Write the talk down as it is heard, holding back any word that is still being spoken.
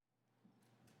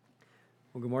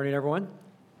Well, good morning, everyone.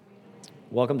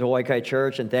 Welcome to Hawaii Kai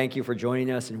Church, and thank you for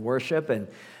joining us in worship. And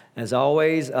as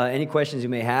always, any questions you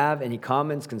may have, any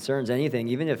comments, concerns, anything,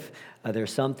 even if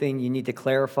there's something you need to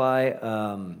clarify,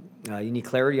 you need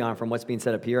clarity on from what's being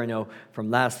said up here. I know from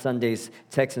last Sunday's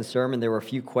text and sermon, there were a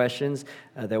few questions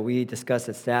that we discussed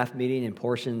at staff meeting and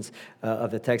portions of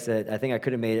the text that I think I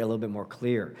could have made it a little bit more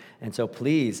clear. And so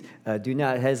please do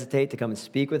not hesitate to come and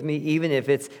speak with me, even if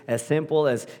it's as simple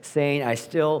as saying, I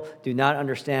still do not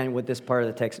understand what this part of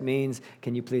the text means.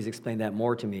 Can you please explain that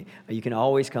more to me? You can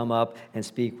always come up and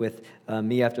speak with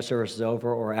me after service is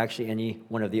over, or actually any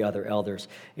one of the other elders.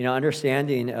 You know,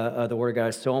 understanding the Word of God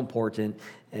is so important,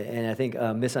 and I think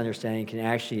misunderstanding can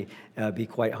actually be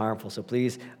quite harmful. So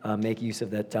please make use of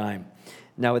that time.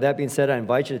 Now, with that being said, I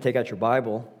invite you to take out your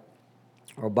Bible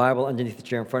or Bible underneath the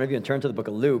chair in front of you and turn to the book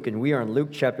of Luke. And we are in Luke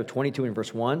chapter 22 and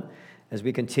verse 1. As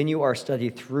we continue our study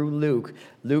through Luke,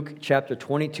 Luke chapter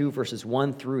 22, verses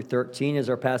 1 through 13 is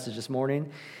our passage this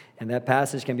morning. And that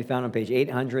passage can be found on page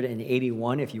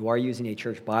 881 if you are using a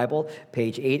church Bible.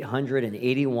 Page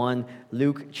 881,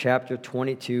 Luke chapter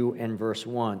 22 and verse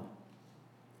 1.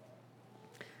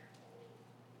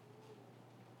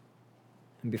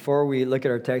 And before we look at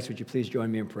our text, would you please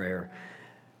join me in prayer?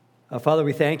 Father,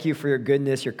 we thank you for your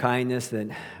goodness, your kindness,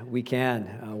 that we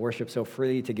can worship so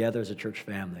freely together as a church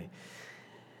family.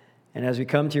 And as we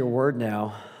come to your word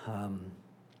now,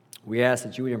 we ask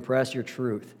that you would impress your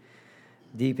truth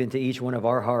deep into each one of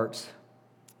our hearts,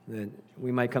 that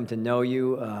we might come to know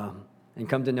you and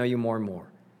come to know you more and more.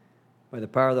 By the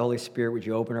power of the Holy Spirit, would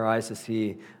you open our eyes to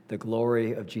see the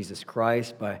glory of Jesus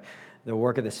Christ? By the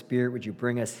work of the Spirit, would you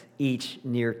bring us each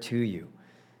near to you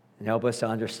and help us to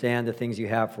understand the things you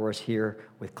have for us here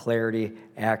with clarity,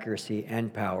 accuracy,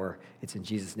 and power. It's in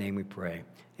Jesus' name we pray.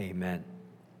 Amen.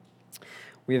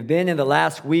 We have been in the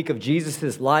last week of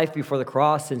Jesus' life before the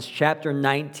cross since chapter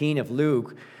 19 of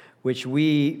Luke, which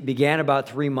we began about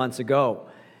 3 months ago.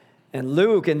 And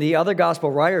Luke and the other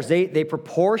gospel writers, they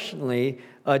proportionally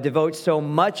devote so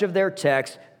much of their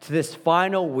text to this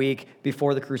final week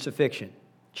before the crucifixion.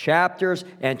 Chapters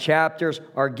and chapters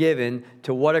are given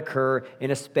to what occur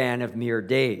in a span of mere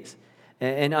days.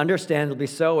 And understandably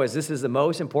so, as this is the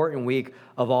most important week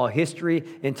of all history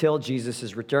until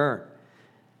Jesus' return.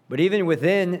 But even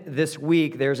within this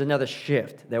week, there's another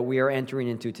shift that we are entering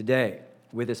into today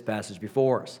with this passage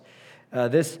before us.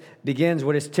 This begins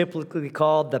what is typically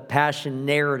called the Passion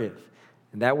narrative.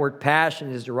 And that word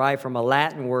passion is derived from a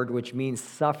Latin word which means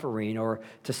suffering or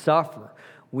to suffer.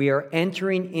 We are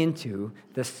entering into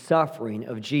the suffering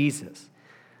of Jesus.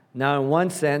 Now, in one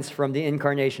sense, from the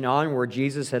incarnation onward,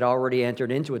 Jesus had already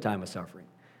entered into a time of suffering.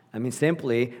 I mean,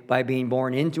 simply by being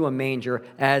born into a manger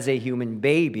as a human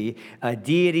baby, a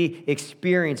deity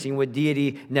experiencing what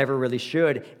deity never really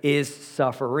should is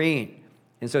suffering.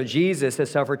 And so Jesus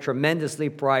has suffered tremendously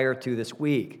prior to this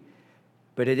week.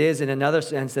 But it is in another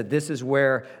sense that this is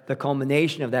where the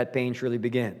culmination of that pain truly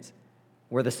begins,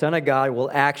 where the Son of God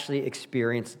will actually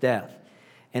experience death.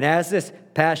 And as this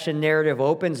passion narrative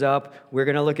opens up, we're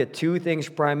going to look at two things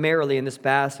primarily in this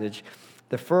passage.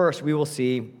 The first, we will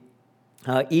see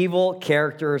evil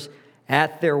characters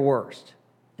at their worst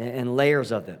and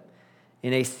layers of them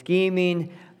in a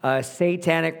scheming,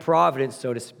 satanic providence,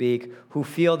 so to speak, who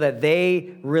feel that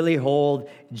they really hold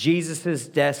Jesus'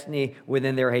 destiny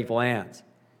within their hateful hands.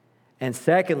 And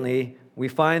secondly, we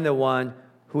find the one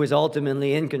who is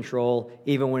ultimately in control,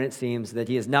 even when it seems that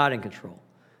he is not in control.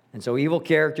 And so evil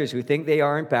characters who think they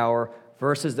are in power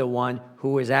versus the one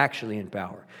who is actually in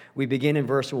power. We begin in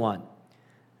verse 1.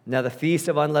 Now the feast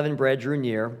of unleavened bread drew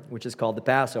near, which is called the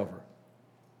Passover.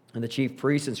 And the chief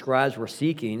priests and scribes were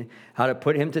seeking how to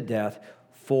put him to death,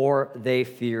 for they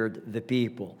feared the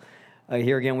people.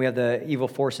 Here again, we have the evil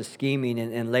forces scheming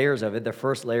and layers of it, the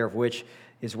first layer of which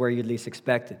is where you'd least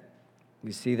expect it.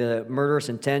 We see the murderous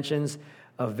intentions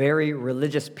of very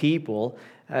religious people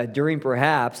during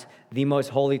perhaps the most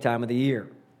holy time of the year.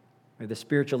 The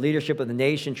spiritual leadership of the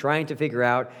nation trying to figure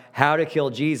out how to kill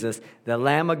Jesus, the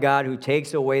Lamb of God who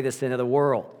takes away the sin of the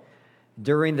world,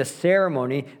 during the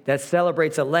ceremony that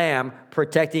celebrates a lamb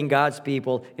protecting God's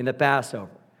people in the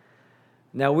Passover.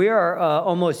 Now, we are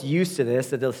almost used to this,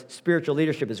 that the spiritual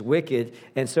leadership is wicked,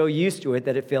 and so used to it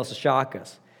that it fails to shock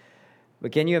us.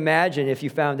 But can you imagine if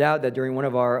you found out that during one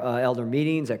of our elder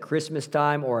meetings at Christmas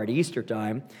time or at Easter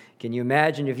time, can you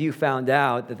imagine if you found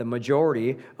out that the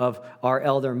majority of our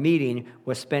elder meeting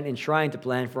was spent in trying to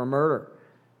plan for a murder?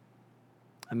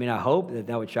 I mean, I hope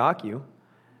that would shock you,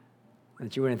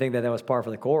 that you wouldn't think that was par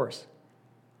for the course.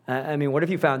 I mean, what if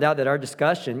you found out that our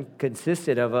discussion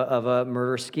consisted of a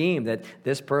murder scheme, that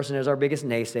this person is our biggest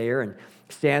naysayer and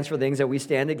stands for things that we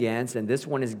stand against, and this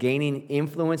one is gaining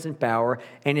influence and power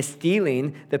and is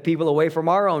stealing the people away from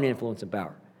our own influence and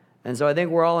power? And so I think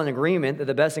we're all in agreement that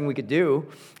the best thing we could do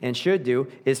and should do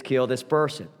is kill this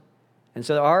person. And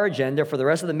so our agenda for the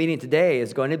rest of the meeting today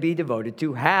is going to be devoted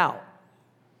to how.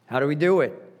 How do we do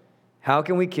it? How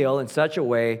can we kill in such a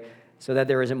way so that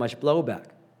there isn't much blowback?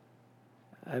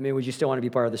 I mean, would you still want to be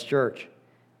part of this church?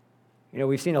 You know,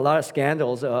 we've seen a lot of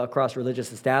scandals across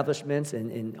religious establishments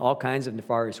in all kinds of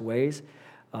nefarious ways.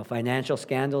 Financial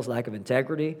scandals, lack of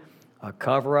integrity,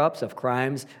 cover-ups of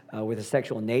crimes with a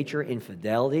sexual nature,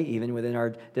 infidelity, even within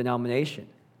our denomination.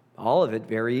 All of it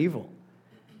very evil.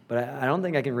 But I don't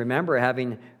think I can remember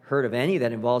having heard of any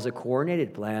that involves a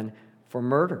coordinated plan for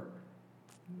murder.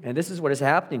 And this is what is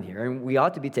happening here, and we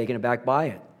ought to be taken aback by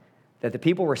it. That the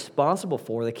people responsible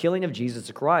for the killing of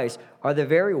Jesus Christ are the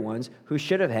very ones who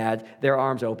should have had their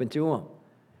arms open to him,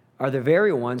 are the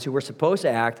very ones who were supposed to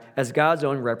act as God's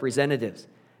own representatives.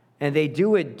 And they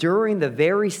do it during the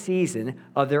very season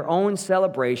of their own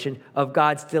celebration of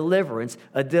God's deliverance,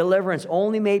 a deliverance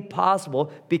only made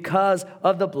possible because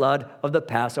of the blood of the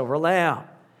Passover lamb.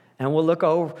 And we'll look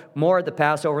over more at the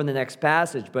Passover in the next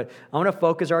passage, but I want to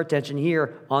focus our attention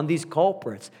here on these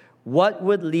culprits. What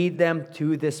would lead them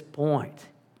to this point?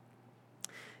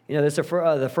 You know, this is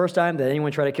the first time that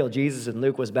anyone tried to kill Jesus in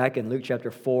Luke was back in Luke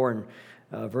chapter 4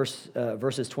 and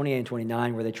verses 28 and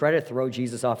 29, where they tried to throw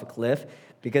Jesus off a cliff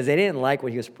because they didn't like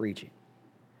what he was preaching.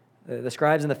 The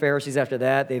scribes and the Pharisees after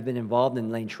that, they've been involved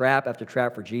in laying trap after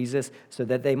trap for Jesus so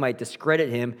that they might discredit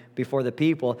him before the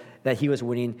people that he was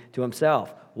winning to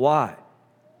himself. Why?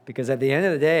 Because at the end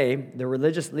of the day, the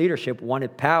religious leadership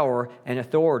wanted power and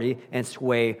authority and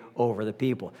sway over the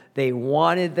people. They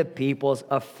wanted the people's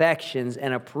affections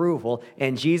and approval,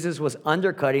 and Jesus was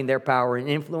undercutting their power and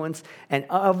influence and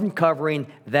uncovering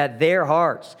that their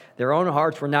own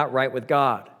hearts were not right with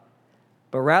God.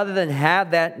 But rather than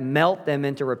have that melt them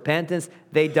into repentance,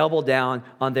 they double down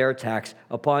on their attacks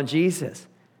upon Jesus.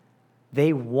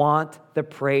 They want the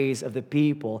praise of the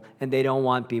people, and they don't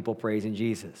want people praising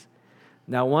Jesus.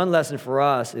 Now, one lesson for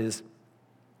us is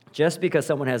just because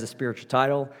someone has a spiritual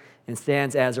title and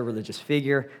stands as a religious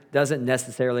figure doesn't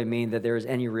necessarily mean that there is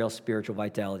any real spiritual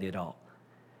vitality at all.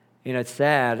 You know, it's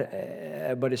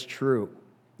sad, but it's true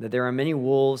that there are many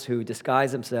wolves who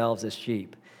disguise themselves as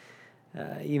sheep.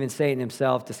 Even Satan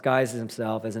himself disguises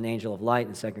himself as an angel of light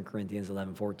in 2 Corinthians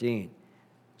 11:14.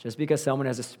 Just because someone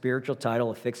has a spiritual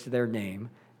title affixed to their name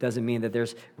doesn't mean that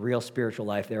there's real spiritual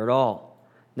life there at all.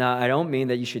 Now, I don't mean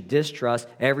that you should distrust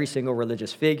every single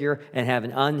religious figure and have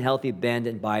an unhealthy bend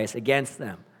and bias against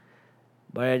them.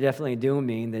 But I definitely do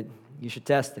mean that you should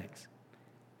test things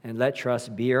and let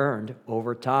trust be earned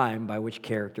over time by which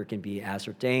character can be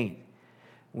ascertained.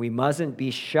 We mustn't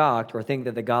be shocked or think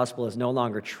that the gospel is no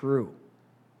longer true,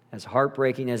 as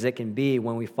heartbreaking as it can be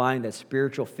when we find that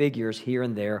spiritual figures here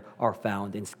and there are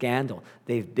found in scandal.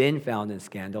 They've been found in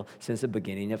scandal since the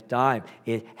beginning of time.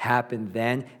 It happened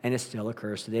then, and it still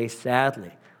occurs today,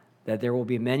 sadly, that there will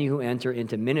be many who enter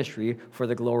into ministry for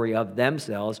the glory of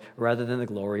themselves rather than the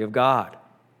glory of God.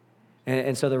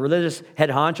 And so the religious head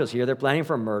honchos here, they're planning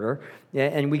for murder,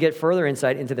 and we get further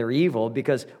insight into their evil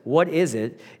because what is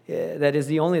it that is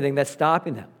the only thing that's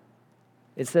stopping them?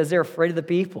 It says they're afraid of the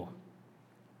people.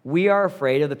 We are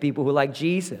afraid of the people who like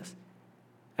Jesus.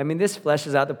 I mean, this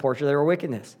fleshes out the portrait of their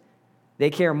wickedness. They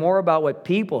care more about what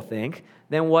people think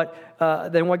than what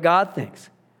God thinks.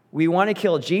 We want to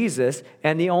kill Jesus,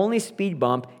 and the only speed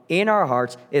bump in our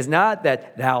hearts is not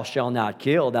that thou shalt not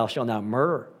kill, thou shalt not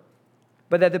murder,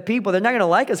 but that the people, they're not going to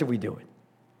like us if we do it.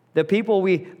 The people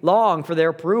we long for their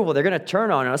approval, they're going to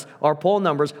turn on us. Our poll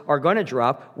numbers are going to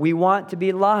drop. We want to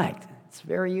be liked. It's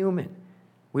very human.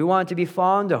 We want to be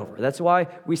fawned over. That's why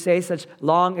we say such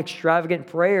long, extravagant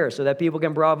prayers so that people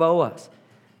can bravo us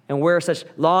and wear such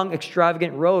long,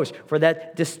 extravagant robes for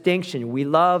that distinction. We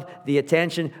love the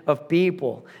attention of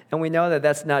people. And we know that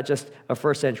that's not just a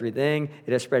first century thing.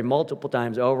 It has spread multiple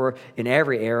times over in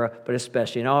every era, but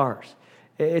especially in ours.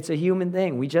 It's a human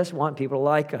thing. We just want people to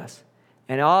like us.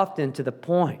 And often to the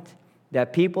point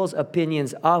that people's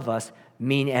opinions of us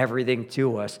mean everything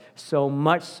to us, so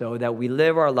much so that we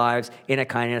live our lives in a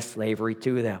kind of slavery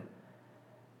to them.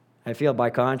 I feel,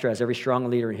 by contrast, every strong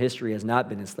leader in history has not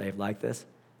been enslaved like this,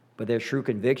 but their true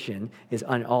conviction is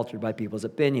unaltered by people's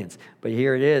opinions. But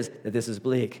here it is that this is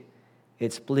bleak.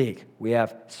 It's bleak. We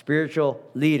have spiritual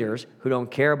leaders who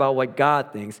don't care about what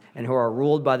God thinks and who are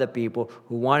ruled by the people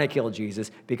who want to kill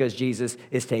Jesus because Jesus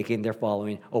is taking their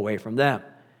following away from them.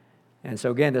 And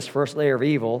so again, this first layer of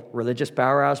evil, religious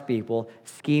powerhouse people,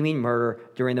 scheming murder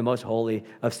during the most holy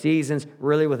of seasons,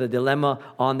 really with a dilemma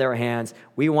on their hands.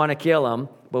 We want to kill him,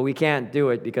 but we can't do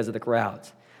it because of the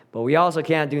crowds. But we also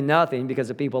can't do nothing because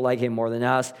the people like him more than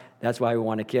us. That's why we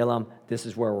want to kill him. This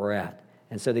is where we're at.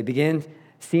 And so they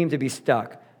seem to be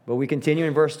stuck. But we continue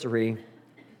in verse 3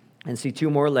 and see two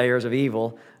more layers of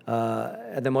evil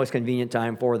at the most convenient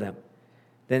time for them.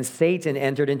 Then Satan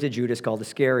entered into Judas called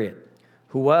Iscariot,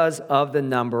 who was of the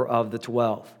number of the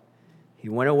 12. He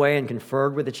went away and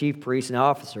conferred with the chief priests and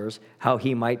officers how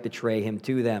he might betray him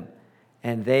to them.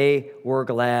 And they were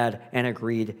glad and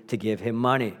agreed to give him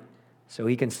money. So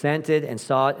he consented and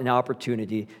sought an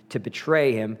opportunity to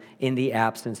betray him in the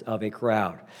absence of a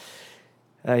crowd.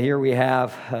 Here we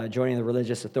have, joining the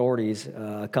religious authorities,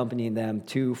 accompanying them,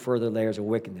 two further layers of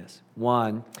wickedness.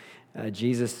 One,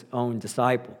 Jesus' own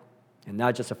disciple, and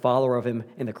not just a follower of him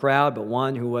in the crowd, but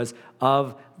one who was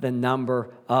of the number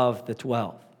of the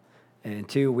 12. And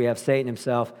two, we have Satan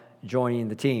himself joining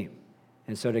the team.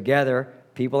 And so together,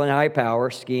 people in high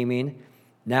power scheming,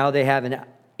 now they have an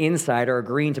insider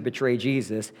agreeing to betray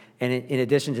Jesus, and in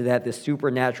addition to that, this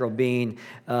supernatural being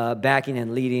backing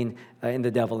and leading in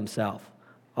the devil himself.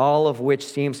 All of which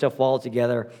seems to fall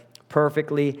together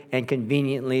perfectly and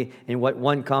conveniently in what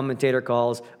one commentator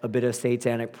calls a bit of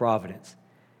satanic providence.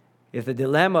 If the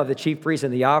dilemma of the chief priests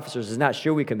and the officers is not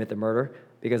should we commit the murder,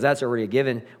 because that's already a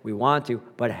given, we want to,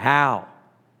 but how?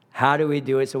 How do we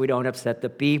do it so we don't upset the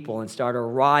people and start a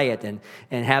riot and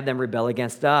have them rebel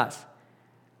against us?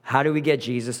 How do we get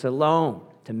Jesus alone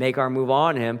to make our move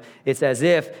on him? It's as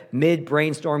if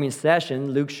mid-brainstorming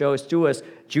session, Luke shows to us,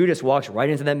 Judas walks right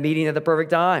into that meeting at the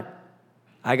perfect time.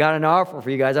 I got an offer for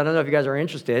you guys. I don't know if you guys are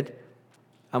interested.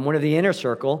 I'm one of the inner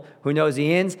circle who knows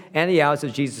the ins and the outs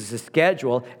of Jesus'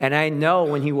 schedule, and I know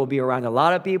when he will be around a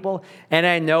lot of people, and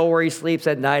I know where he sleeps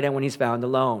at night and when he's found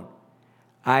alone.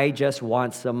 I just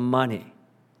want some money.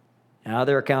 And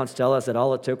other accounts tell us that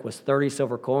all it took was 30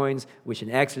 silver coins, which in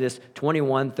Exodus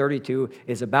 21:32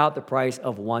 is about the price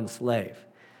of one slave.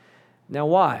 Now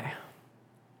why?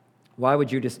 Why would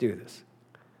Judas do this?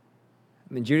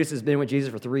 I mean, Judas has been with Jesus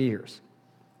for 3 years.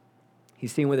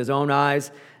 He's seen with his own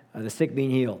eyes the sick being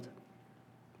healed,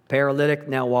 paralytic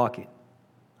now walking,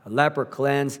 a leper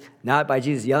cleansed, not by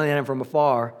Jesus yelling at him from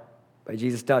afar, by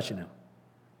Jesus touching him,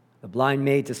 the blind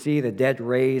made to see, the dead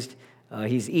raised.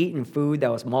 He's eaten food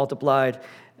that was multiplied.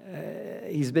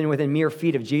 He's been within mere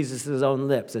feet of Jesus' own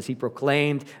lips as he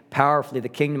proclaimed powerfully the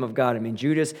kingdom of God. I mean,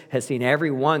 Judas has seen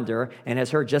every wonder and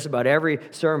has heard just about every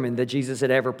sermon that Jesus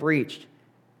had ever preached.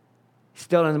 He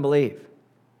still doesn't believe.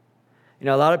 You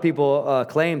know, a lot of people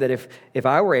claim that if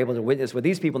I were able to witness what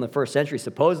these people in the first century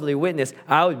supposedly witnessed,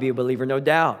 I would be a believer, no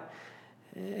doubt.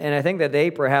 And I think that they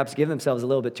perhaps give themselves a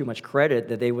little bit too much credit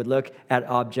that they would look at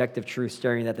objective truth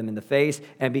staring at them in the face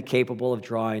and be capable of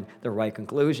drawing the right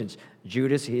conclusions.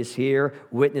 Judas is here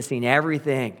witnessing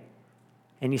everything,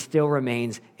 and he still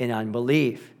remains in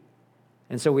unbelief.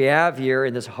 And so we have here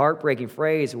in this heartbreaking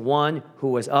phrase, one who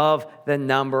was of the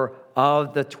number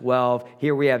of the 12.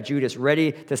 Here we have Judas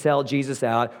ready to sell Jesus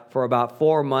out for about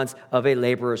 4 months of a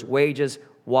laborer's wages.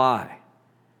 Why?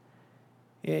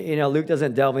 You know, Luke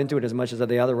doesn't delve into it as much as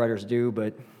the other writers do,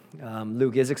 but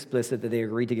Luke is explicit that they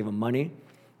agreed to give him money,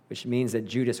 which means that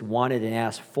Judas wanted and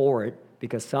asked for it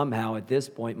because somehow at this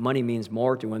point money means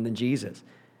more to him than Jesus.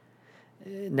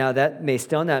 Now that may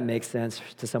still not make sense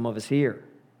to some of us here.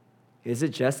 Is it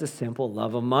just a simple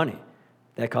love of money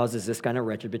that causes this kind of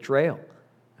wretched betrayal?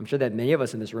 I'm sure that many of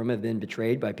us in this room have been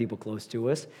betrayed by people close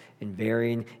to us in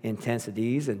varying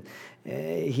intensities, and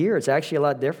here it's actually a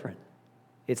lot different.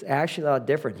 It's actually a lot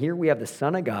different. Here we have the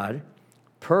Son of God,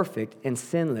 perfect and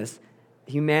sinless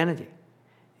humanity.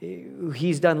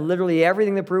 He's done literally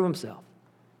everything to prove himself.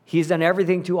 He's done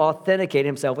everything to authenticate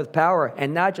himself with power,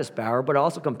 and not just power, but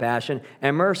also compassion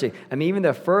and mercy. I mean, even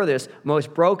the furthest,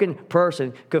 most broken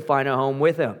person could find a home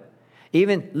with him.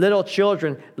 Even little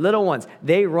children, little ones,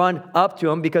 they run up to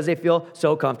him because they feel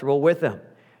so comfortable with him.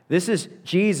 This is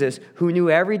Jesus who knew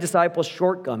every disciple's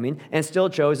shortcoming and still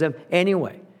chose him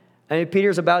anyway. I mean,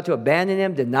 Peter's about to abandon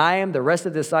him, deny him. The rest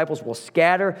of the disciples will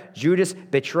scatter, Judas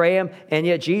betray him, and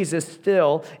yet Jesus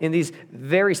still, in these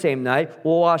very same night,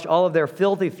 will wash all of their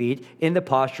filthy feet in the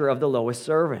posture of the lowest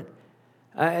servant.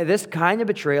 This kind of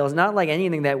betrayal is not like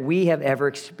anything that we have ever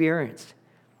experienced.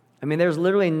 I mean, there's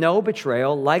literally no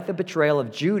betrayal like the betrayal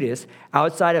of Judas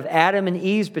outside of Adam and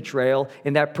Eve's betrayal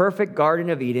in that perfect Garden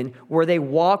of Eden where they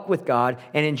walked with God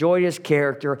and enjoyed his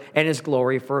character and his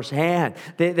glory firsthand.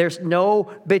 There's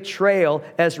no betrayal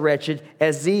as wretched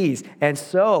as these. And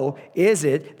so is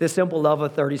it the simple love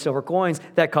of 30 silver coins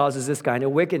that causes this kind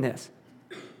of wickedness.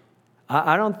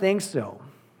 I don't think so.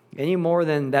 Any more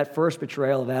than that first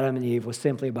betrayal of Adam and Eve was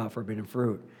simply about forbidden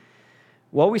fruit.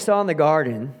 What we saw in the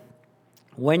garden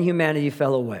when humanity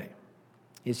fell away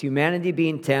is humanity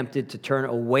being tempted to turn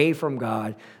away from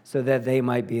God so that they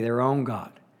might be their own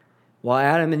God. While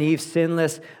Adam and Eve,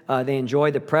 sinless, they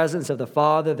enjoyed the presence of the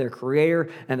Father, their Creator,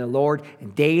 and the Lord.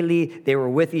 And daily, they were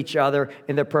with each other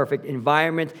in the perfect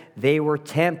environment. They were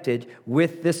tempted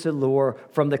with this allure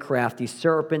from the crafty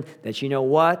serpent that, you know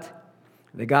what?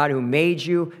 The God who made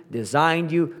you,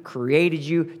 designed you, created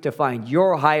you to find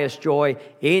your highest joy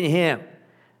in Him.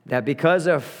 That because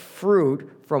of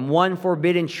fruit from one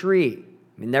forbidden tree,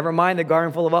 I mean, never mind the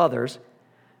garden full of others,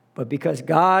 but because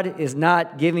God is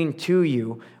not giving to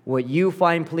you what you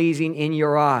find pleasing in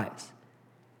your eyes,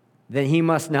 then He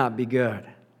must not be good.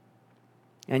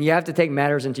 And you have to take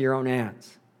matters into your own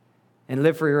hands and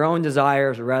live for your own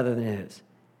desires rather than His.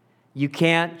 You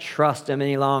can't trust Him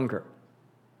any longer.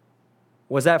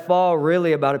 Was that fall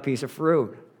really about a piece of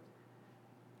fruit?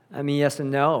 I mean, yes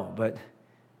and no, but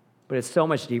it's so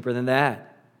much deeper than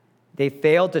that. They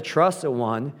failed to trust the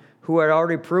one who had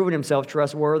already proven himself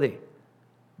trustworthy.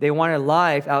 They wanted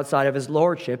life outside of His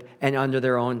lordship and under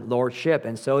their own lordship,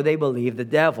 and so they believed the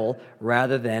devil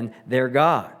rather than their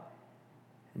God.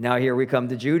 Now here we come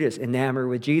to Judas, enamored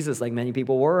with Jesus like many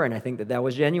people were, and I think that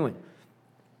was genuine.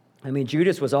 I mean,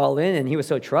 Judas was all in, and he was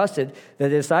so trusted that the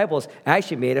disciples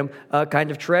actually made him a kind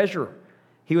of treasurer.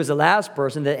 He was the last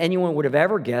person that anyone would have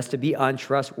ever guessed to be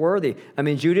untrustworthy. I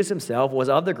mean, Judas himself was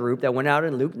of the group that went out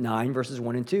in Luke 9, verses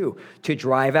 1 and 2, to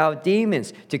drive out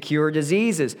demons, to cure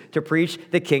diseases, to preach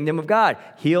the kingdom of God,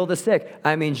 heal the sick.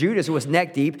 I mean, Judas was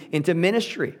neck deep into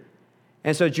ministry.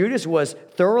 And so Judas was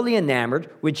thoroughly enamored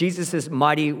with Jesus'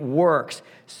 mighty works.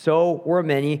 So were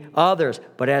many others.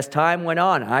 But as time went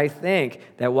on, I think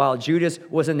that while Judas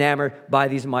was enamored by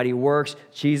these mighty works,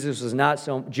 Judas was not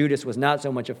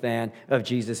so much a fan of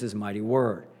Jesus' mighty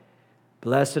word.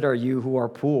 Blessed are you who are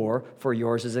poor, for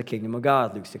yours is the kingdom of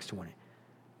God, Luke 6:20.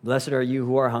 Blessed are you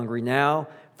who are hungry now,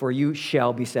 for you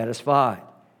shall be satisfied.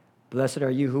 Blessed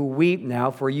are you who weep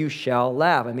now, for you shall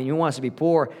laugh. I mean, who wants to be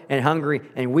poor and hungry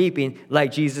and weeping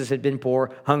like Jesus had been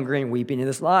poor, hungry, and weeping in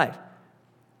this life?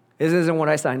 This isn't what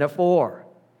I signed up for.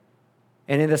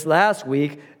 And in this last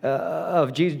week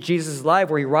of Jesus' life,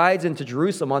 where He rides into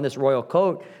Jerusalem on this royal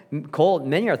colt,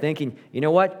 many are thinking, you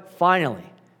know what? Finally,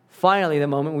 the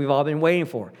moment we've all been waiting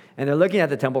for. And they're looking at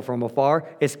the temple from afar.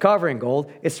 It's covered in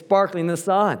gold. It's sparkling in the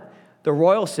sun. The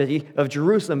royal city of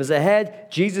Jerusalem is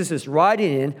ahead. Jesus is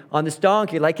riding in on this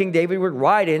donkey like King David would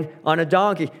ride in on a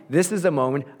donkey. This is the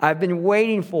moment I've been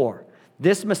waiting for.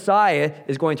 This Messiah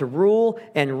is going to rule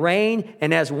and reign.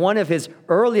 And as one of His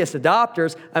earliest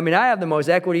adopters, I mean, I have the most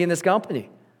equity in this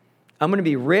company. I'm going to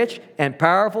be rich and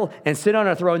powerful and sit on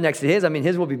a throne next to His. I mean,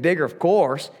 His will be bigger, of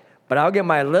course, but I'll get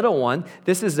my little one.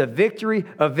 This is the victory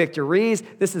of victories.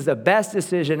 This is the best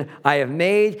decision I have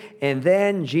made. And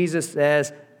then Jesus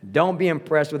says, don't be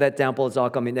impressed with that temple. It's all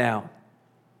coming down.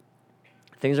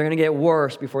 Things are going to get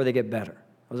worse before they get better.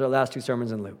 Those are our last two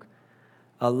sermons in Luke.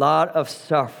 A lot of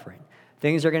suffering.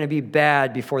 Things are going to be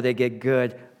bad before they get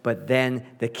good, but then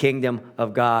the kingdom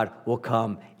of God will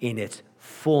come in its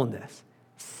fullness.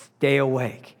 Stay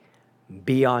awake.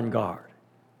 Be on guard.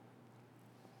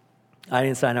 I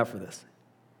didn't sign up for this.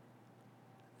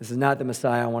 This is not the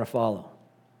Messiah I want to follow.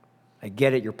 I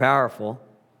get it. You're powerful.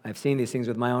 I've seen these things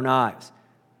with my own eyes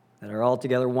that are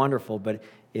altogether wonderful, but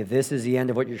if this is the end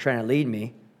of what you're trying to lead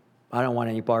me, I don't want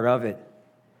any part of it.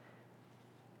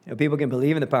 You know, people can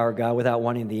believe in the power of God without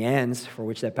wanting the ends for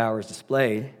which that power is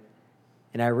displayed.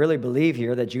 And I really believe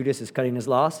here that Judas is cutting his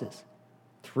losses.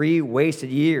 3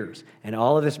 wasted years and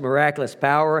all of this miraculous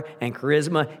power and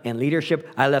charisma and leadership,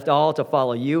 I left all to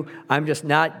follow you. I'm just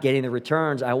not getting the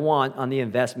returns I want on the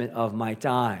investment of my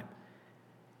time.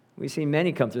 We've seen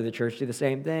many come through the church do the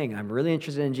same thing. I'm really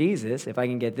interested in Jesus if I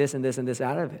can get this and this and this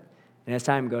out of it. And as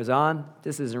time goes on,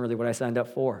 this isn't really what I signed up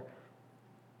for.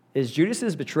 Is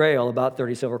Judas's betrayal about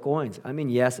 30 silver coins? I mean,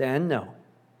 yes and no.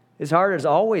 His heart has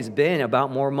always been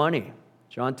about more money.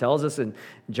 John tells us in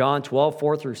John 12,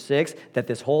 4-6, that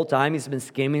this whole time he's been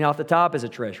skimming off the top as a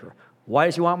treasurer. Why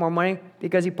does he want more money?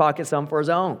 Because he pockets some for his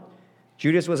own.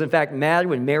 Judas was in fact mad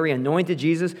when Mary anointed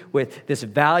Jesus with this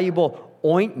valuable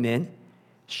ointment.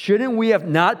 Shouldn't we have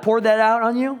not poured that out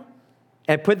on you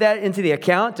and put that into the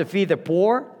account to feed the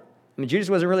poor? I mean, Judas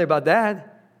wasn't really about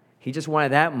that. He just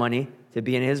wanted that money to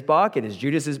be in his pocket. Is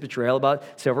Judas's betrayal about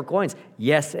silver coins?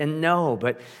 Yes and no,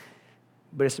 but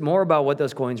it's more about what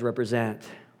those coins represent.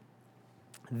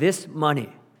 This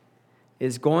money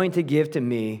is going to give to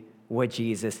me what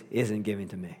Jesus isn't giving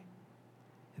to me.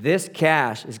 This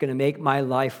cash is going to make my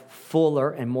life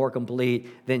fuller and more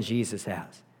complete than Jesus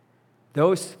has.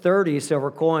 Those 30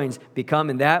 silver coins become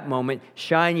in that moment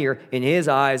shinier in his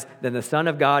eyes than the Son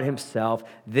of God himself.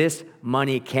 This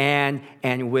money can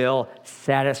and will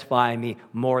satisfy me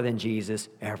more than Jesus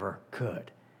ever could.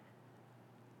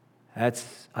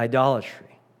 That's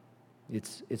idolatry.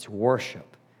 It's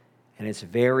worship. And it's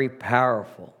very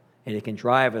powerful. And it can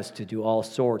drive us to do all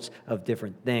sorts of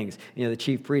different things. You know, the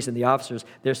chief priests and the officers,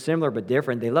 they're similar but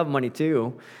different. They love money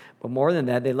too. But more than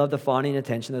that, they love the fawning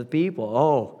attention of the people.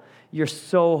 Oh, you're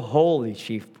so holy,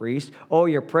 chief priest. Oh,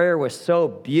 your prayer was so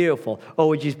beautiful. Oh,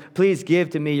 would you please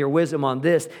give to me your wisdom on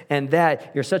this and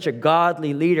that? You're such a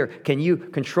godly leader. Can you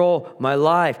control my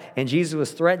life? And Jesus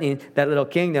was threatening that little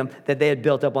kingdom that they had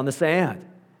built up on the sand.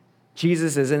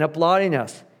 Jesus isn't applauding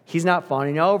us. He's not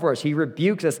fawning over us. He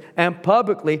rebukes us. And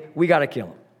publicly, we got to kill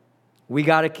him. We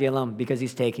got to kill him because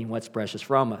he's taking what's precious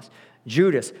from us.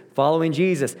 Judas, following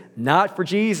Jesus, not for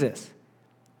Jesus,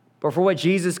 but for what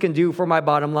Jesus can do for my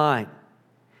bottom line.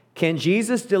 Can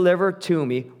Jesus deliver to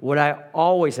me what I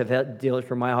always have had delivered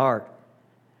from my heart?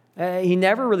 He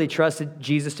never really trusted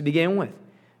Jesus to begin with.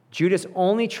 Judas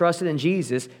only trusted in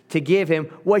Jesus to give him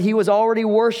what he was already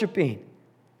worshiping,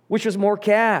 which was more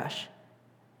cash.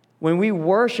 When we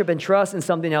worship and trust in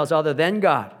something else other than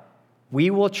God,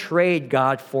 we will trade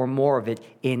God for more of it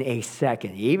in a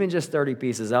second, even just 30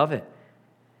 pieces of it.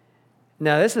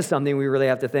 Now, this is something we really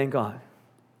have to think on.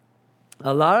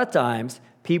 A lot of times,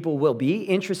 people will be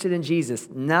interested in Jesus,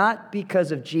 not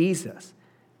because of Jesus,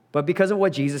 but because of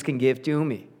what Jesus can give to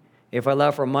me. If I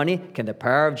live for money, can the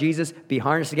power of Jesus be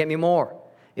harnessed to get me more?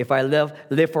 If I live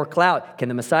for clout, can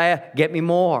the Messiah get me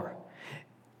more?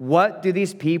 What do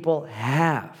these people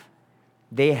have?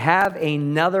 They have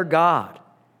another God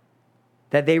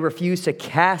that they refuse to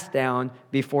cast down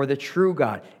before the true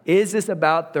God. Is this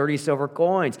about 30 silver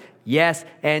coins? Yes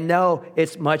and no.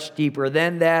 It's much deeper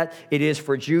than that. It is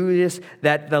for Judas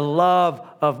that the love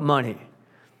of money,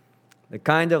 the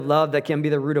kind of love that can be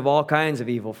the root of all kinds of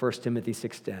evil, 1 Timothy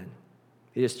 6:10.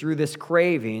 It is through this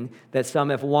craving that some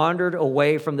have wandered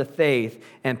away from the faith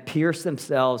and pierced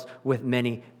themselves with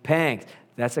many pangs.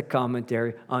 That's a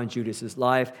commentary on Judas's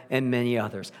life and many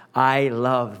others. I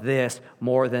love this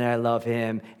more than I love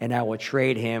him, and I will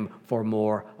trade him for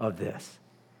more of this.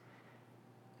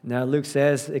 Now, Luke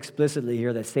says explicitly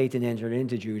here that Satan entered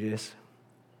into Judas.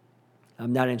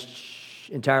 I'm not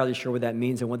entirely sure what that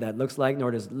means and what that looks like,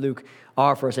 nor does Luke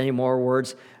offer us any more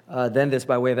words than this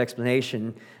by way of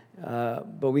explanation.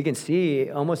 But we can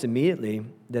see almost immediately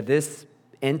that this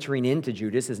entering into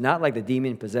Judas is not like the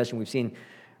demon possession we've seen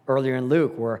earlier in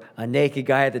Luke, where a naked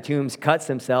guy at the tombs cuts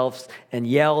himself and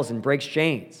yells and breaks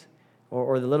chains.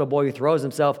 Or the little boy who throws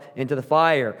himself into the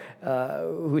fire,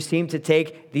 who seem to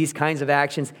take these kinds of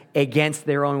actions against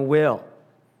their own will.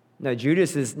 Now,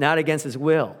 Judas is not against his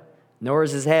will, nor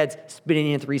is his head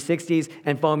spinning in 360s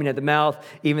and foaming at the mouth,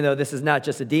 even though this is not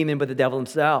just a demon, but the devil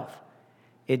himself.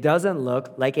 It doesn't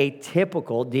look like a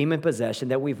typical demon possession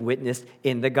that we've witnessed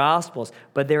in the Gospels.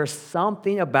 But there's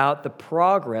something about the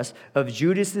progress of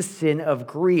Judas' sin of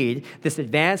greed, this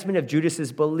advancement of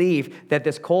Judas' belief that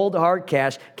this cold hard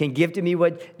cash can give to me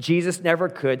what Jesus never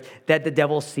could, that the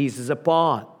devil seizes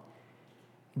upon.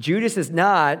 Judas is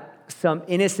not some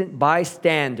innocent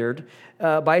bystander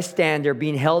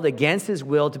being held against his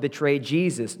will to betray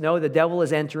Jesus. No, the devil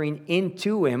is entering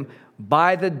into him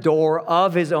by the door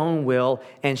of his own will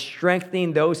and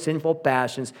strengthening those sinful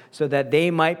passions so that they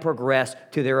might progress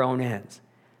to their own ends.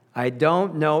 I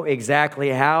don't know exactly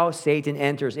how Satan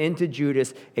enters into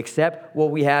Judas, except what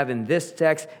we have in this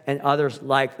text and others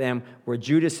like them, where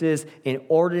Judas's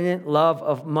inordinate love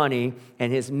of money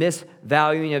and his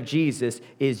misvaluing of Jesus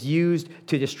is used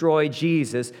to destroy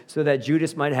Jesus so that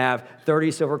Judas might have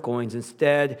 30 silver coins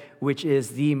instead, which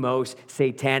is the most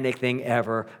satanic thing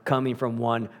ever coming from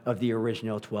one of the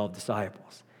original 12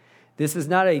 disciples. This is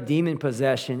not a demon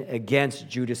possession against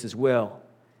Judas's will,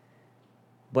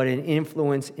 but an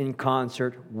influence in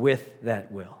concert with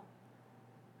that will.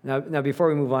 Now, before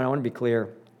we move on, I want to be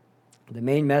clear. The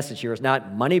main message here is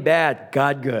not money bad,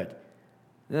 God good.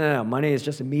 No, money is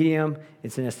just a medium.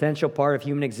 It's an essential part of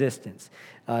human existence.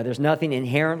 There's nothing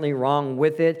inherently wrong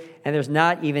with it, and there's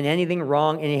not even anything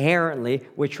wrong inherently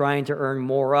with trying to earn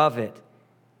more of it.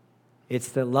 It's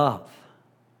the love.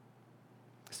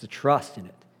 It's the trust in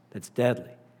it that's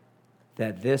deadly.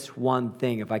 That this one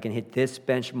thing, if I can hit this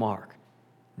benchmark,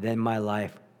 then my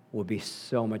life will be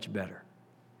so much better.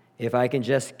 If I can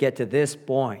just get to this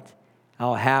point,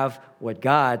 I'll have what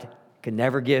God can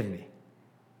never give me.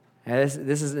 And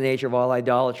this is the nature of all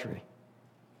idolatry.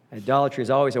 Idolatry is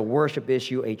always a worship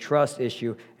issue, a trust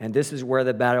issue, and this is where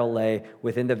the battle lay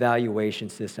within the valuation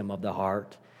system of the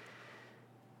heart.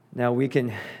 Now, we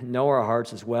can know our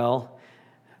hearts as well,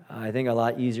 I think a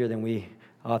lot easier than we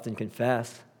often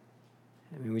confess.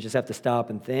 I mean, we just have to stop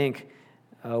and think,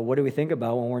 what do we think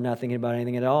about when we're not thinking about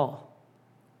anything at all?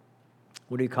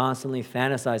 What do we constantly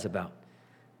fantasize about?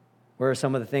 What are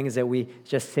some of the things that we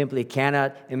just simply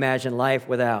cannot imagine life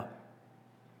without?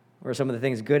 What are some of the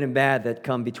things, good and bad, that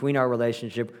come between our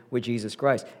relationship with Jesus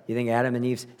Christ? You think Adam and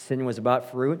Eve's sin was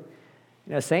about fruit?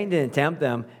 Satan didn't tempt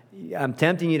them. I'm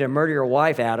tempting you to murder your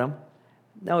wife, Adam.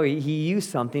 No, he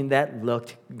used something that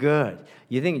looked good.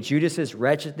 You think Judas's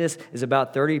wretchedness is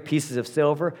about 30 pieces of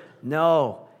silver?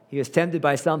 No, he was tempted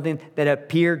by something that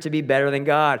appeared to be better than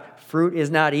God. Fruit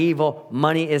is not evil.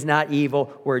 Money is not evil.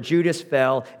 Where Judas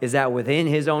fell is that within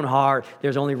his own heart,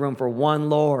 there's only room for one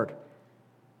Lord.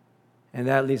 And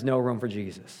that leaves no room for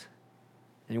Jesus.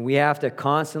 And we have to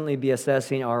constantly be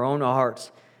assessing our own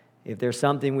hearts if there's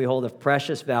something we hold of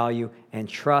precious value and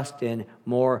trust in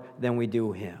more than we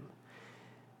do him.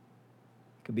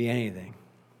 It could be anything.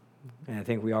 And I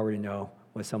think we already know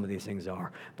what some of these things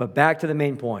are. But back to the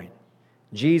main point.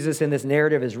 Jesus in this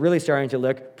narrative is really starting to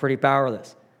look pretty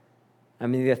powerless. I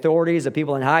mean, the authorities, the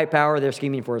people in high power, they're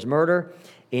scheming for his murder.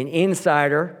 An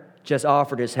insider just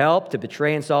offered his help to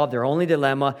betray and solve their only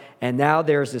dilemma. And now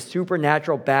there's this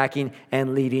supernatural backing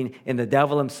and leading in the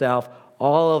devil himself.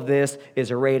 All of this is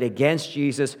arrayed against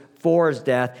Jesus for his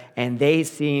death, and they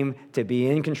seem to be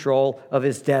in control of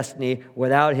his destiny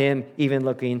without him even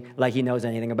looking like he knows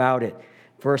anything about it.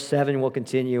 Verse 7 will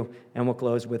continue, and we'll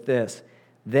close with this.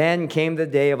 Then came the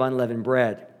day of unleavened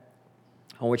bread,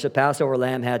 on which the Passover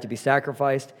lamb had to be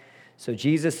sacrificed. So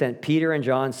Jesus sent Peter and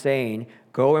John, saying,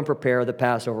 "Go and prepare the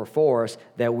Passover for us,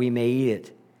 that we may eat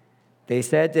it." They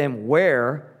said to him,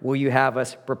 "Where will you have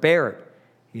us prepare it?"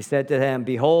 He said to them,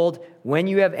 "Behold, when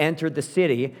you have entered the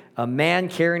city, a man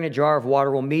carrying a jar of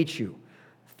water will meet you.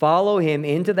 Follow him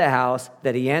into the house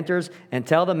that he enters, and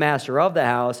tell the master of the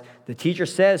house, the teacher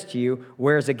says to you,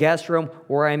 where is the guest room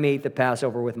where I may eat the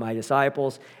Passover with my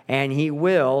disciples? And he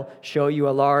will show you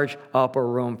a large upper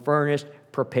room furnished.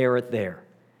 Prepare it there."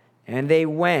 And they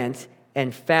went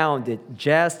and found it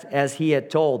just as he had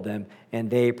told them, and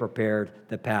they prepared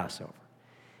the Passover.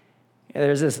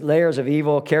 There's this layers of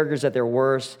evil characters at their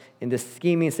worst in this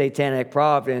scheming satanic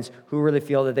providence who really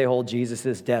feel that they hold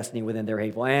Jesus' destiny within their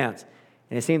hateful hands.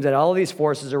 And it seems that all of these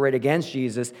forces are right against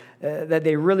Jesus, that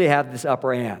they really have this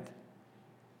upper hand.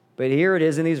 But here it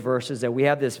is in these verses that we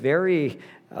have this very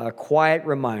quiet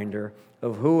reminder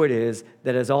of who it is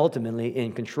that is ultimately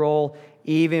in control,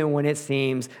 even when it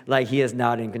seems like he is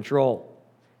not in control.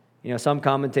 Some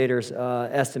commentators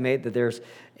estimate that there's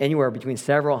anywhere between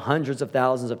several hundreds of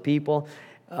thousands of people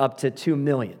up to 2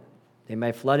 million. They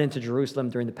may flood into Jerusalem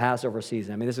during the Passover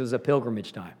season. I mean, this was a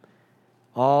pilgrimage time.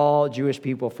 All Jewish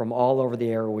people from all over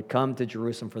the area would come to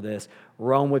Jerusalem for this.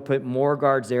 Rome would put more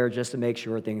guards there just to make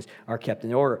sure things are kept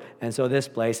in order. And so this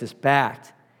place is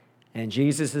packed. And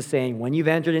Jesus is saying, when you've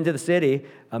entered into the city,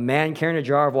 a man carrying a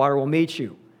jar of water will meet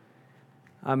you.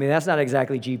 I mean, that's not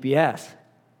exactly GPS.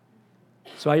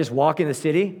 So I just walk in the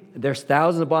city, there's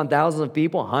thousands upon thousands of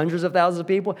people, hundreds of thousands of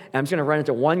people, and I'm just going to run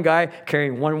into one guy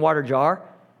carrying one water jar?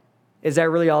 Is that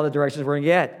really all the directions we're going to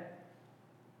get?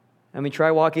 I mean,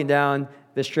 try walking down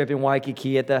the strip in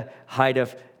Waikiki at the height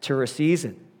of tourist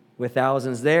season with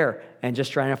thousands there and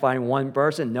just trying to find one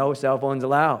person, no cell phones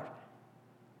allowed.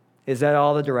 Is that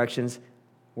all the directions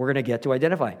we're going to get to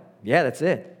identify? Yeah, that's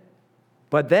it.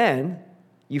 But then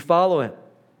you follow him.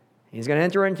 He's going to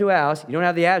enter into a house. You don't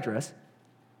have the address,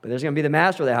 but there's going to be the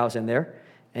master of the house in there.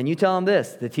 And you tell him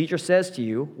this, the teacher says to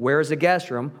you, where is the guest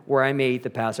room where I may eat the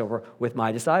Passover with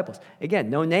my disciples? Again,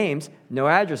 no names, no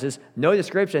addresses, no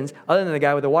descriptions other than the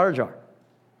guy with the water jar.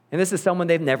 And this is someone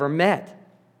they've never met.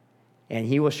 And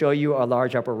he will show you a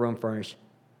large upper room furnished.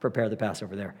 Prepare the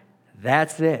Passover there.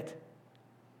 That's it.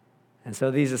 And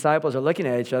so these disciples are looking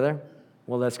at each other.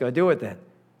 Well, let's go do it then.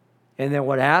 And then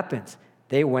what happens?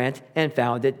 They went and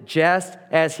found it just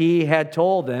as he had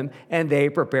told them, and they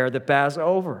prepared the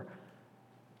Passover.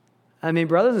 I mean,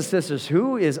 brothers and sisters,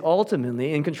 who is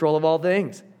ultimately in control of all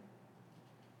things?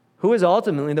 Who is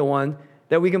ultimately the one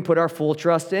that we can put our full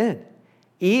trust in,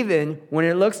 even when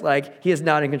it looks like he is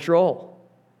not in control?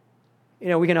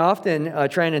 We can often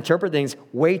try and interpret things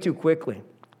way too quickly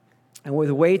and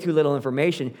with way too little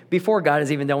information before God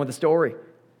is even done with the story.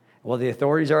 Well, the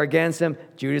authorities are against him.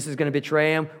 Judas is going to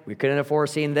betray him. We couldn't have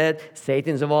foreseen that.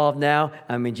 Satan's involved now.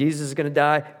 I mean, Jesus is going to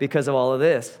die because of all of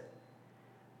this.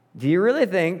 Do you really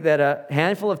think that a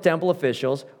handful of temple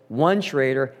officials one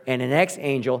traitor, and an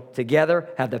ex-angel together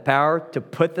have the power to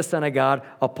put the Son of God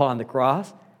upon the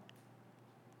cross?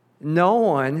 No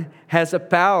one has the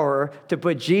power to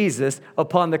put Jesus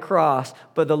upon the cross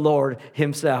but the Lord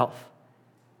himself.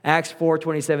 Acts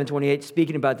 4:27-28,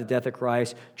 speaking about the death of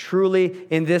Christ, truly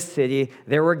in this city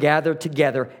there were gathered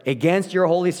together against your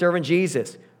holy servant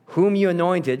Jesus, whom you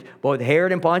anointed, both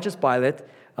Herod and Pontius Pilate,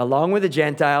 along with the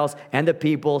Gentiles and the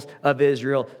peoples of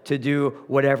Israel, to do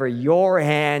whatever your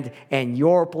hand and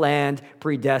your plan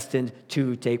predestined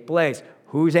to take place.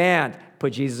 Whose hand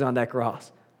put Jesus on that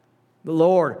cross? The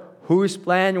Lord. Whose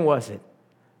plan was it?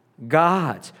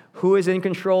 God's. Who is in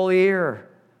control here?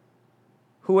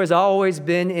 Who has always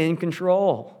been in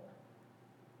control?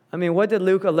 I mean, what did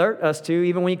Luke alert us to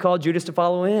even when he called Judas to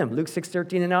follow him? Luke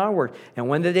 6:13 and onward. And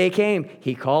when the day came,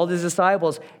 he called his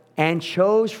disciples and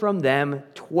chose from them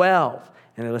 12.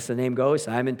 And the list of the name goes,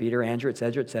 Simon, Peter, Andrew,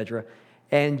 etc., etc.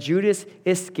 And Judas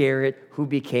Iscariot, who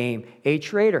became a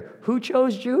traitor. Who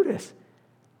chose Judas?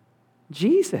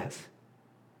 Jesus.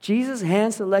 Jesus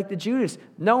hand-selected Judas,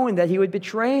 knowing that he would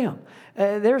betray him.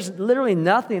 There's literally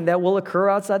nothing that will occur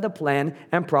outside the plan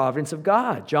and providence of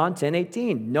God. John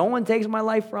 10:18, no one takes my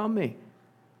life from me,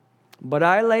 but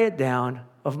I lay it down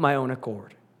of my own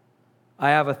accord. I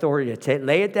have authority to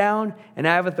lay it down, and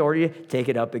I have authority to take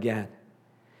it up again.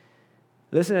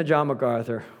 Listen to John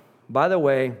MacArthur. By the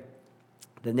way,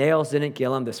 the nails didn't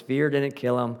kill him, the spear didn't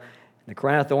kill him, the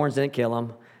crown of thorns didn't kill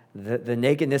him, the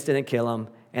nakedness didn't kill him,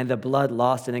 and the blood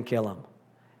lost didn't kill him.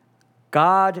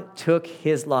 God took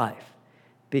his life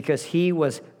because he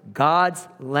was God's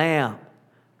lamb.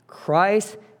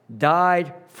 Christ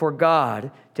died for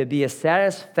God to be a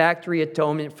satisfactory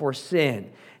atonement for sin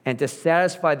and to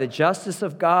satisfy the justice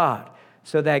of God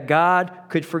so that God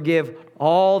could forgive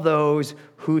all those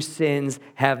whose sins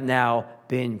have now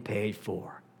been paid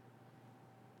for.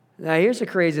 Now, here's the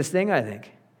craziest thing, I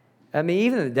think. I mean,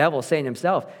 even the devil saying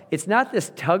himself, it's not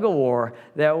this tug-of-war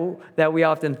that we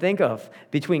often think of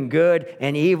between good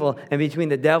and evil and between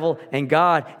the devil and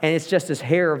God, and it's just this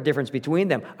hair of difference between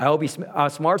them. I hope he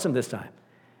outsmarts him this time.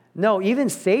 No, even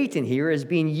Satan here is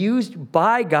being used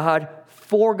by God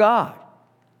for God.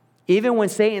 Even when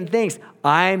Satan thinks,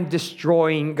 I'm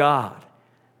destroying God.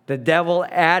 The devil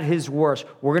at his worst.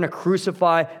 We're going to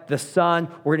crucify the Son.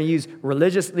 We're going to use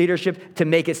religious leadership to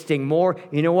make it sting more.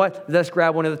 You know what? Let's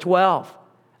grab one of the 12.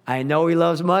 I know he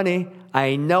loves money.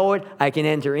 I know it. I can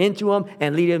enter into him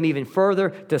and lead him even further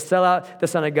to sell out the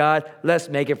Son of God. Let's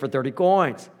make it for 30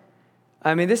 coins.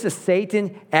 I mean, this is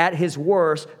Satan at his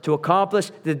worst to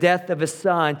accomplish the death of his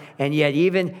Son, and yet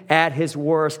even at his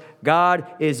worst, God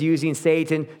is using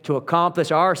Satan to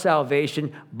accomplish our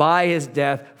salvation by his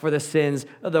death for the sins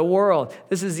of the world.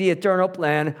 This is the eternal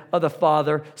plan of the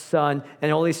Father, Son,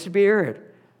 and Holy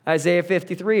Spirit. Isaiah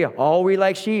 53, all we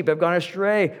like sheep have gone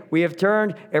astray. We have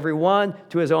turned every one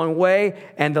to his own way,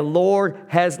 and the Lord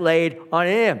has laid on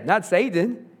him, not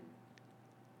Satan.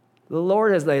 The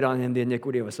Lord has laid on him the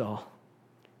iniquity of us all.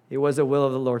 It was the will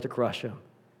of the Lord to crush him.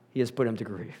 He has put him to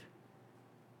grief.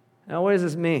 Now, what does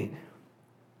this mean?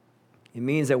 It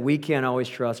means that we can't always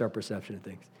trust our perception of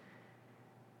things.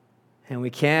 And we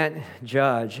can't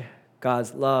judge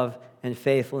God's love and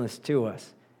faithfulness to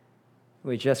us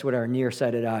with just what our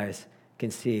nearsighted eyes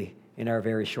can see in our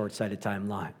very short-sighted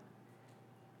timeline.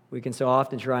 We can so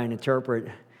often try and interpret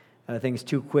things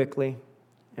too quickly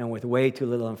and with way too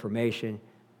little information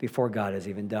before God has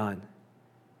even done.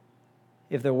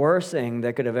 If the worst thing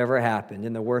that could have ever happened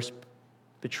and the worst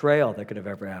betrayal that could have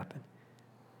ever happened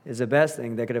is the best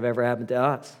thing that could have ever happened to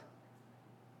us,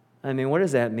 I mean, what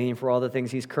does that mean for all the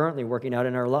things he's currently working out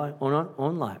in our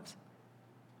own lives,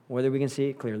 whether we can see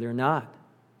it clearly or not?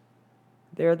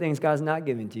 There are things God's not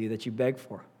giving to you that you beg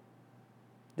for.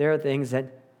 There are things that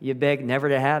you beg never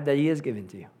to have that he is giving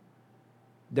to you.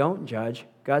 Don't judge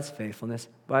God's faithfulness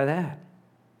by that.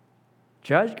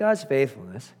 Judge God's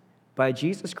faithfulness by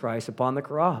Jesus Christ upon the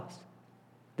cross,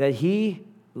 that he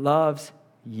loves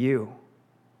you.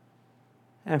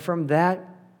 And from that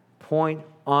point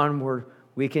onward,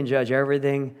 we can judge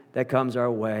everything that comes our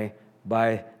way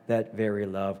by that very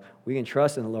love. We can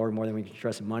trust in the Lord more than we can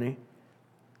trust in money.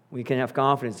 We can have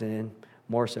confidence in him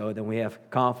more so than we have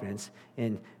confidence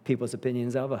in people's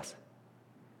opinions of us.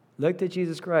 Look to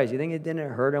Jesus Christ. You think it didn't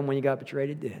hurt him when you got betrayed?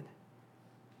 It did.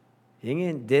 You think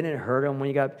it didn't hurt him when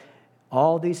you got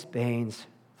all these pains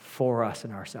for us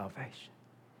in our salvation?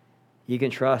 You can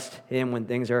trust him when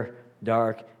things are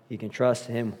dark. You can trust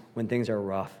him when things are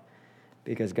rough,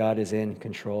 because God is in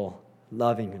control,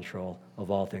 loving control of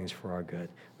all things for our good.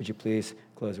 Would you please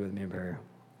close with me in prayer?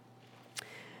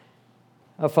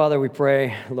 Father, we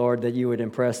pray, Lord, that you would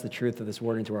impress the truth of this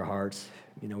word into our hearts.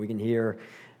 We can hear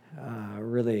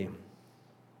really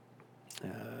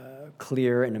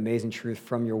clear and amazing truth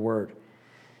from your word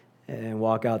and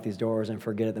walk out these doors and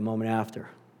forget it the moment after.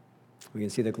 We can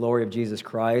see the glory of Jesus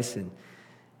Christ and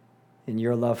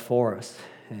your love for us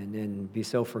and be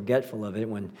so forgetful of it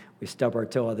when we stub our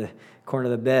toe at the corner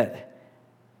of the bed.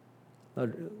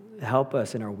 Lord, help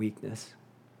us in our weakness.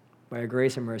 By your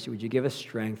grace and mercy, would you give us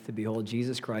strength to behold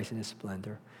Jesus Christ in his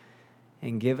splendor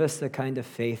and give us the kind of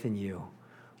faith in you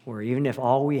where even if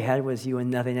all we had was you and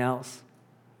nothing else,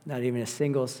 not even a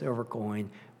single silver coin,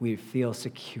 we feel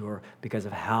secure because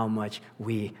of how much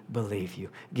we believe you.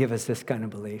 Give us this kind of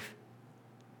belief.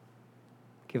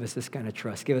 Give us this kind of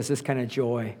trust. Give us this kind of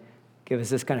joy. Give us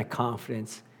this kind of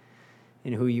confidence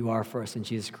in who you are for us in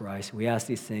Jesus Christ. We ask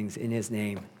these things in his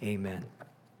name. Amen.